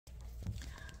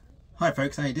Hi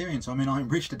folks, how you doing? So I'm in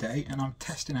Ironbridge today and I'm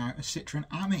testing out a Citroën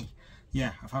Ami.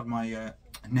 Yeah, I've had my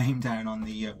name down on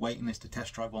the waiting list to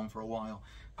test drive one for a while,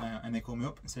 and they called me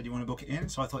up and said, you want to book it in?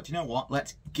 So I thought, you know what,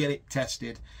 let's get it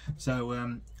tested. So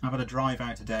I've had a drive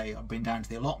out today. I've been down to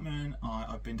the allotment,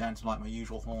 I've been down to like my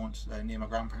usual haunts near my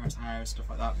grandparents' house, stuff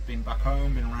like that. Been back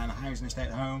home, been around the housing estate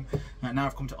at home. Now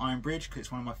I've come to Ironbridge because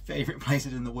it's one of my favourite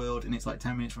places in the world, and it's like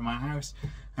 10 minutes from my house,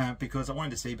 because I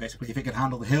wanted to see basically if it could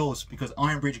handle the hills, because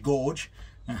Ironbridge Gorge,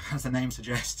 as the name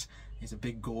suggests, is a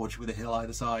big gorge with a hill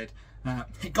either side.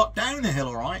 It got down the hill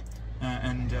alright,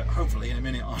 and hopefully in a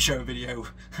minute I'll show a video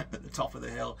at the top of the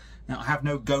hill. Now I have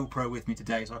no GoPro with me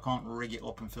today, so I can't rig it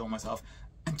up and film myself.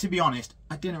 And to be honest,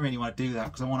 I didn't really want to do that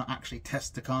because I want to actually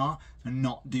test the car and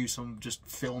not do some just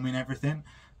filming everything.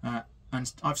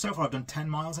 And so far I've done 10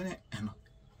 miles in it, and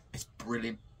it's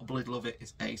brilliant. I bloody love it.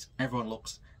 It's ace. Everyone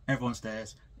looks, everyone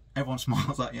stares, everyone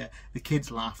smiles at you, the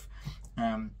kids laugh.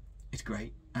 It's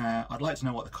great. I'd like to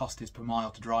know what the cost is per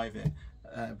mile to drive it,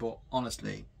 but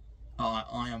honestly,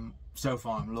 I am, so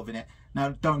far I'm loving it. Now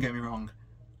don't get me wrong,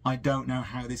 I don't know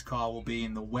how this car will be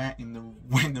in the wet, in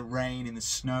the rain, in the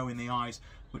snow, in the ice,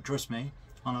 but trust me,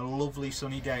 on a lovely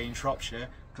sunny day in Shropshire,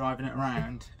 driving it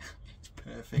around, it's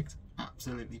perfect,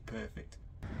 absolutely perfect.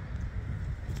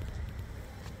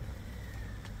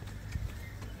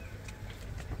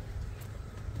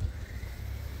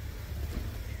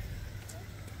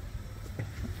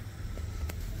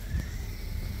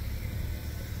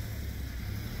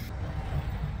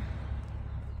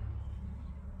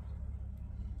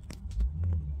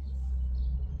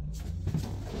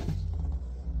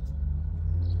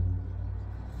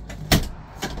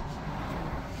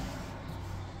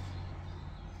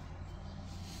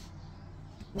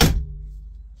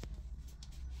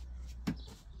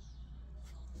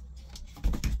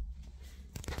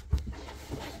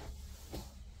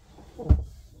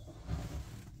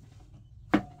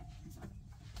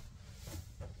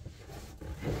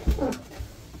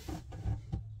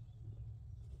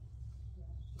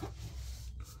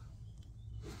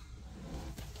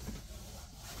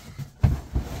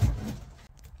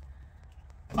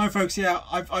 Hi folks, yeah,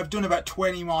 I've done about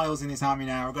 20 miles in this Ami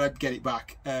now. I've got to get it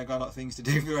back. Got a lot of things to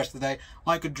do for the rest of the day.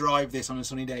 I could drive this on a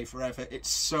sunny day forever. It's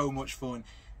so much fun.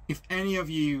 If any of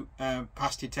you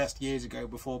passed your test years ago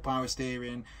before power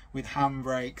steering with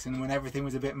handbrakes and when everything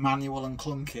was a bit manual and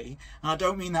clunky, and I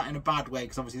don't mean that in a bad way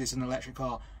because obviously this is an electric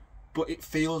car, but it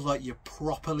feels like you're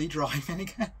properly driving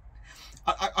again.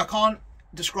 I can't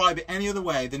describe it any other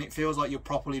way than it feels like you're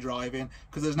properly driving,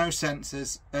 because there's no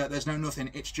sensors, there's no nothing.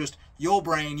 It's just your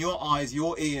brain, your eyes,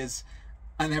 your ears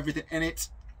and everything. And it's,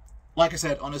 like I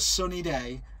said, on a sunny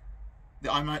day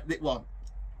that I might, well,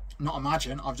 not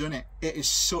imagine, I've done it. It is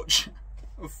such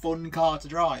a fun car to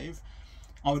drive.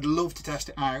 I would love to test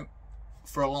it out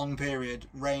for a long period,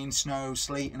 rain, snow,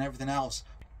 sleet and everything else.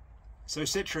 So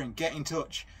Citroën, get in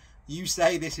touch. You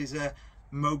say this is a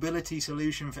mobility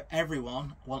solution for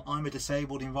everyone. Well, I'm a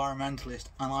disabled environmentalist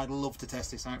and I'd love to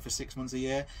test this out for 6 months a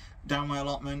year, down my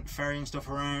allotment, ferrying stuff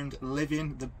around,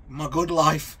 living my good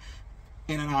life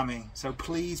in an Ami. So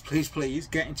please, please, please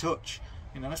get in touch.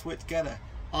 You know, let's work together.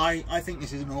 I think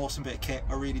this is an awesome bit of kit,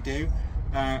 I really do.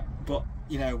 But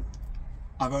you know,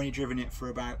 I've only driven it for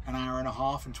about an hour and a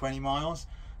half and 20 miles.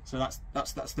 So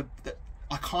that's the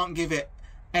I can't give it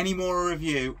any more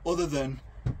review other than,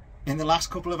 in the last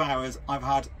couple of hours, I've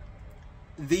had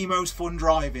the most fun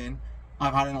driving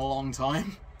I've had in a long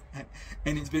time.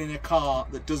 And it's been in a car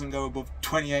that doesn't go above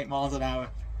 28 miles an hour.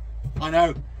 I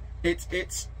know, it's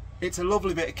a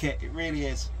lovely bit of kit, it really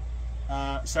is.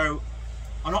 So,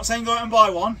 I'm not saying go out and buy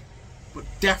one, but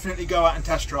definitely go out and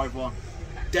test drive one.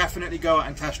 Definitely go out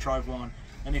and test drive one.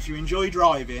 And if you enjoy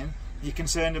driving, you're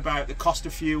concerned about the cost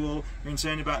of fuel, you're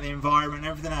concerned about the environment and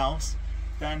everything else,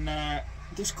 then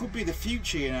this could be the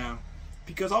future, you know,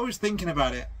 because I was thinking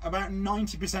about it. About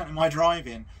 90% of my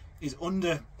driving is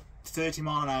under 30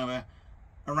 mile an hour,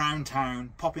 around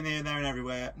town, popping here, there and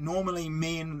everywhere. Normally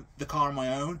me in the car on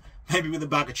my own, maybe with a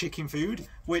bag of chicken food,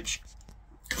 which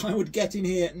I would get in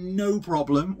here no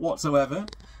problem whatsoever.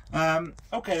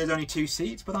 Okay, there's only 2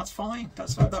 seats, but that's fine.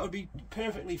 That would be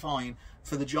perfectly fine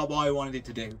for the job I wanted it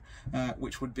to do,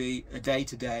 which would be a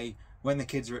day-to-day, when the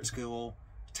kids are at school,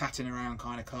 tatting around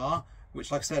kind of car, which,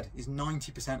 like I said, is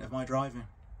 90% of my driving.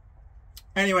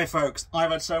 Anyway, folks, I've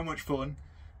had so much fun,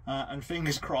 and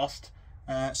fingers crossed,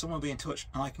 someone will be in touch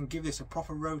and I can give this a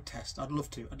proper road test. I'd love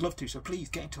to, so please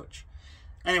get in touch.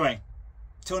 Anyway,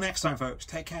 till next time, folks,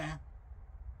 take care.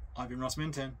 I've been Ross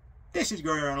Minton. This is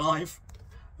Grow Your Own Life,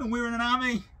 and we're in an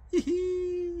Ami.